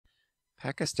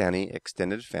Pakistani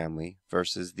extended family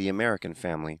versus the American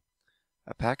family.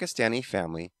 A Pakistani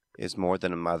family is more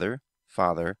than a mother,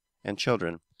 father, and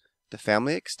children. The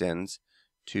family extends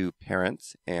to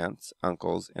parents, aunts,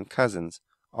 uncles, and cousins,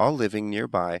 all living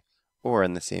nearby or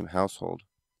in the same household.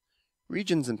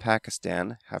 Regions in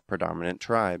Pakistan have predominant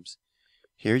tribes.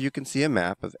 Here you can see a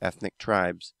map of ethnic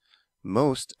tribes.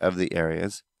 Most of the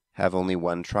areas have only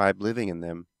one tribe living in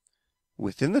them.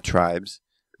 Within the tribes,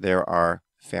 there are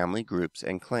family groups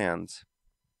and clans.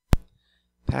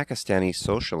 Pakistani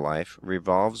social life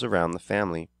revolves around the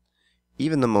family.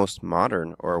 Even the most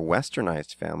modern or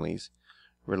westernized families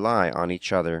rely on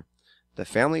each other. The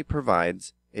family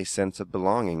provides a sense of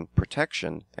belonging,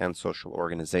 protection, and social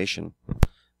organization.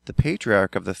 The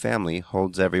patriarch of the family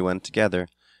holds everyone together.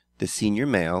 The senior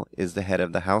male is the head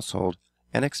of the household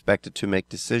and expected to make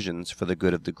decisions for the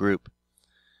good of the group.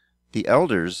 The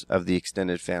elders of the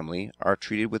extended family are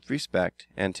treated with respect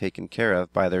and taken care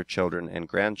of by their children and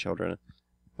grandchildren.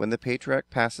 When the patriarch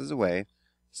passes away,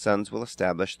 sons will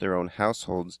establish their own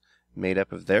households made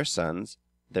up of their sons'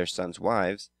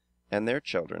 wives, and their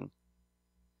children.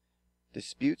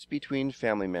 Disputes between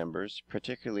family members,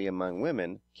 particularly among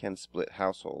women, can split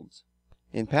households.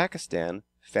 In Pakistan,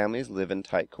 families live in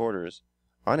tight quarters.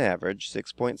 On average,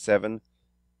 6.7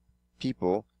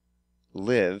 people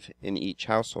live in each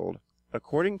household.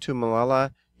 According to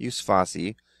Malala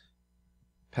Yousafzai,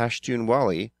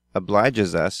 Pashtunwali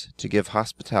obliges us to give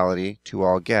hospitality to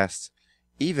all guests.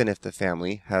 Even if the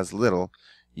family has little,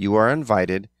 you are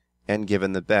invited and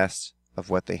given the best of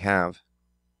what they have.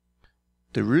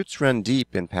 The roots run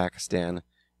deep in Pakistan.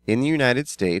 In the United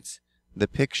States, the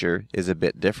picture is a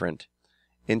bit different.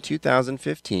 In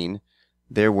 2015,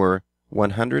 there were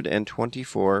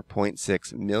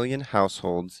 124.6 million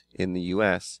households in the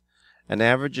U.S. An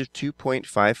average of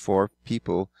 2.54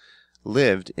 people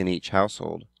lived in each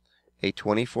household, a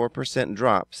 24%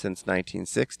 drop since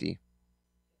 1960.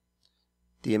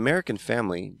 The American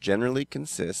family generally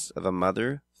consists of a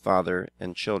mother, father,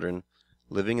 and children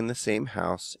living in the same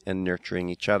house and nurturing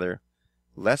each other.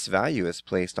 Less value is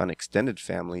placed on extended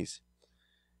families.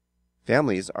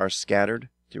 Families are scattered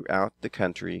throughout the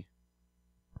country.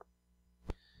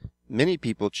 Many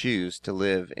people choose to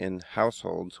live in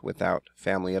households without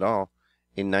family at all.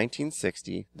 In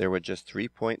 1960, there were just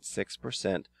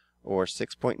 3.6% or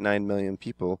 6.9 million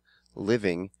people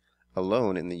living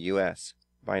alone in the U.S.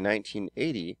 By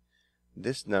 1980,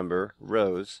 this number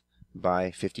rose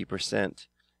by 50%,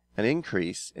 an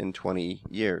increase in 20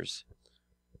 years.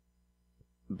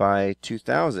 By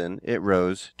 2000, it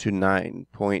rose to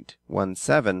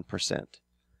 9.17%.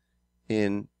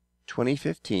 In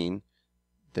 2015,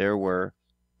 there were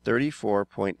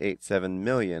 34.87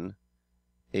 million,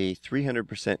 a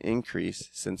 300% increase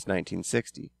since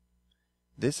 1960.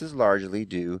 This is largely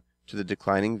due to the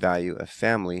declining value of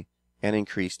family and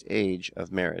increased age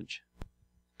of marriage.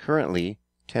 Currently,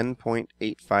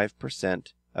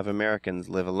 10.85% of Americans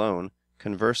live alone.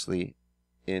 Conversely,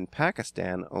 in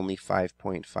Pakistan, only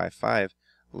 5.55%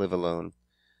 live alone.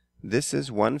 This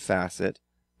is one facet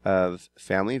of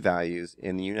family values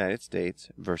in the United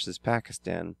States versus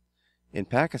Pakistan. In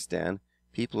Pakistan,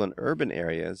 people in urban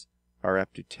areas are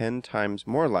up to 10 times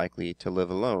more likely to live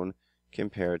alone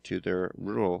compared to their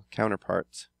rural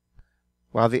counterparts.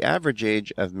 While the average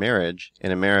age of marriage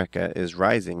in America is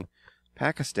rising,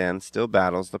 Pakistan still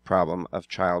battles the problem of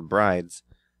child brides.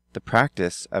 The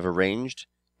practice of arranged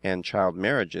and child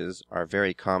marriages are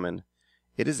very common.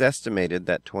 It is estimated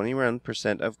that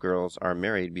 21% of girls are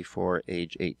married before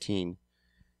age 18.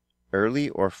 Early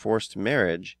or forced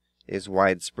marriage is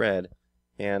widespread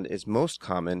and is most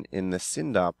common in the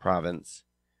Sindh province.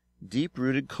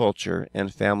 Deep-rooted culture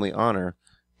and family honor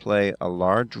play a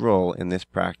large role in this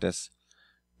practice.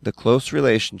 The close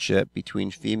relationship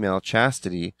between female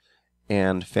chastity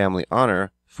and family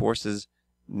honor forces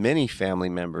many family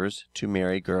members to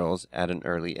marry girls at an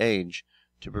early age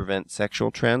to prevent sexual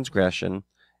transgression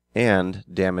and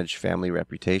damage family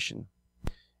reputation.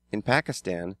 In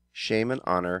Pakistan, shame and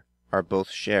honor are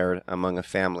both shared among a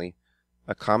family.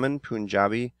 A common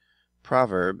Punjabi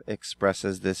proverb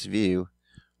expresses this view: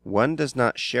 one does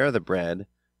not share the bread,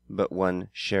 but one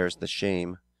shares the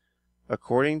shame.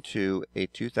 According to a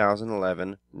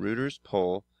 2011 Reuters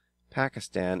poll,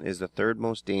 Pakistan is the third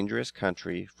most dangerous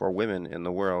country for women in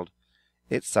the world.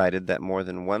 It cited that more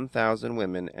than 1,000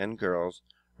 women and girls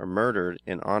are murdered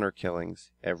in honor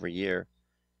killings every year,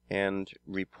 and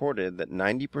reported that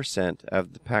 90%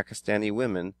 of the Pakistani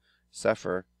women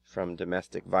suffer from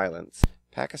domestic violence.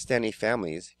 Pakistani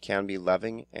families can be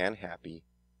loving and happy.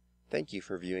 Thank you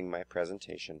for viewing my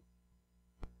presentation.